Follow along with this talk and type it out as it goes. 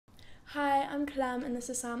I'm Clem and this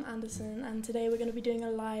is Sam Anderson, and today we're going to be doing a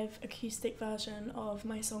live acoustic version of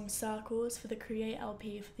my song Circles for the Create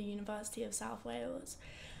LP for the University of South Wales.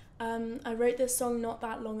 I wrote this song not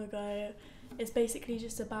that long ago. It's basically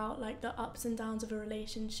just about like the ups and downs of a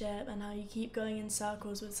relationship and how you keep going in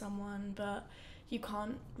circles with someone but you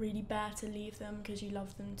can't really bear to leave them because you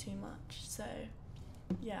love them too much. So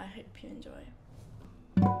yeah, I hope you enjoy.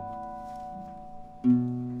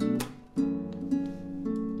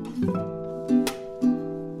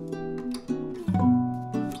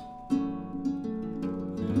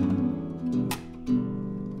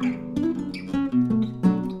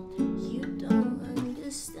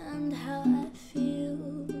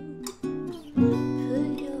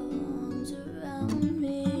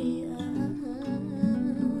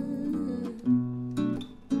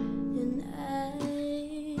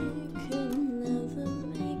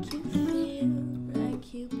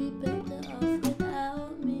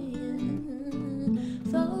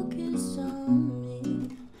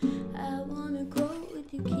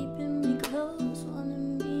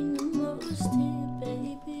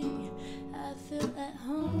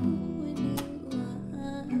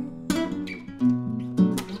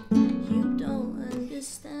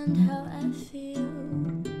 How I feel,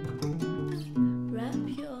 wrap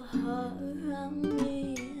your heart around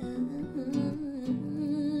me.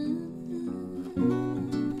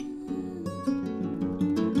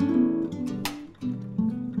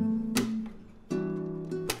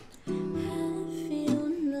 I feel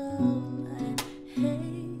numb, I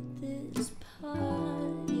hate this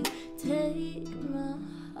part. You take my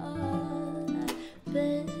heart, I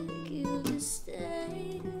beg you to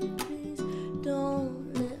stay, please don't.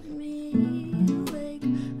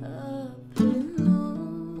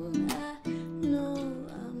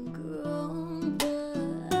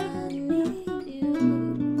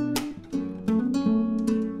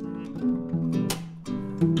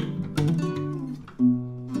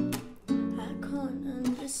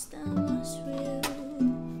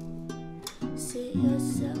 Sit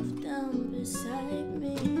yourself down beside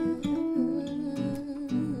me.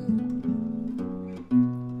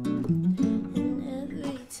 And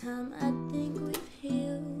every time I think we've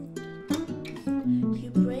healed, you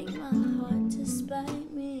break my heart to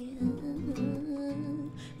spite me.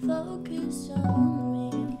 Focus on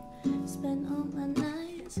me. Spend all my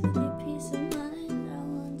nights with your peace of mind. I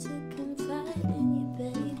want to confide in you,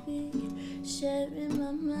 baby. Sharing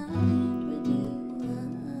my mind with you.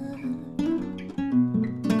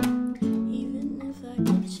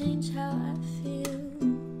 Change how I feel.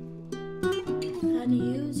 I'd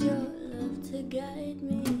use your love to guide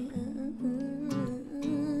me.